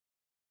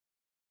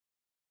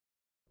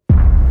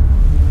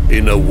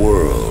In a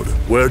world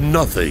where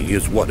nothing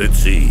is what it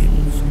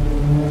seems,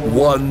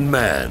 one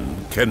man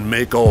can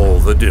make all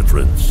the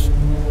difference.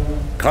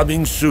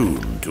 Coming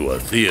soon to a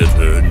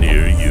theater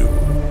near you.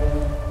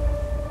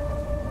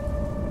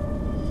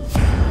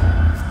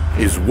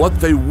 Is what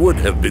they would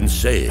have been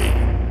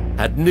saying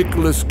had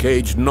Nicolas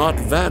Cage not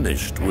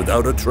vanished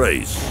without a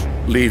trace,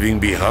 leaving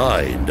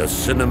behind a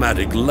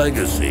cinematic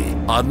legacy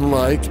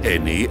unlike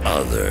any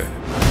other.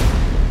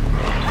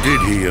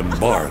 Did he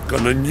embark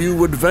on a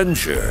new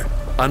adventure,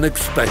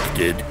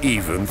 unexpected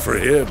even for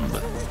him?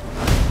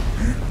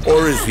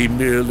 Or is he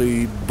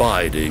merely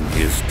biding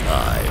his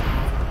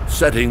time,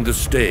 setting the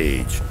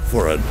stage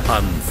for an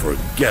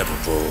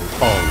unforgettable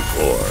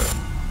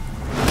encore?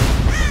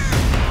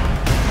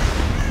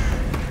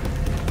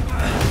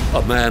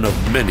 A man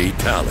of many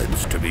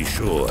talents, to be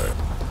sure.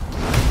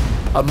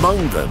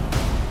 Among them,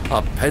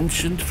 a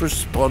penchant for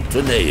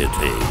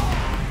spontaneity.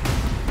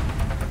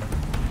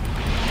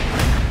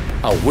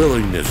 A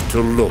willingness to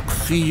look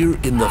fear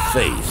in the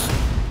face,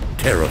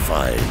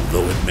 terrifying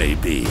though it may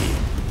be.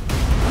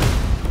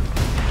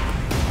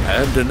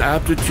 And an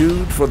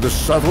aptitude for the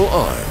subtle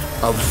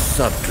art of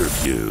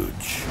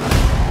subterfuge.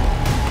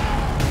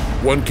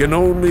 One can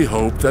only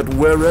hope that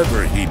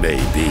wherever he may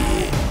be,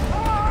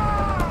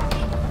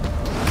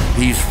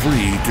 he's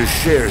free to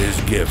share his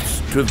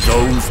gifts to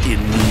those in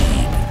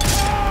need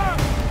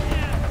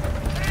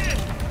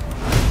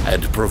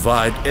and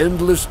provide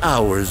endless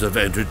hours of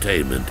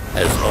entertainment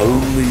as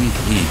only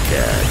he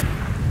can.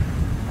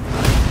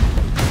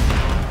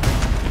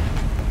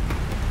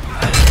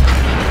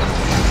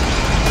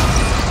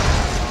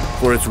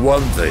 For it's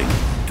one thing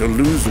to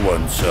lose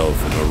oneself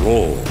in a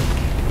role,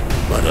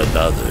 but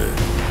another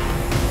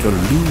to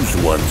lose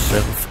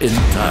oneself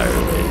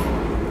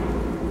entirely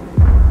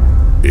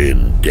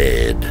in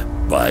Dead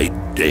by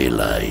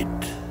Daylight.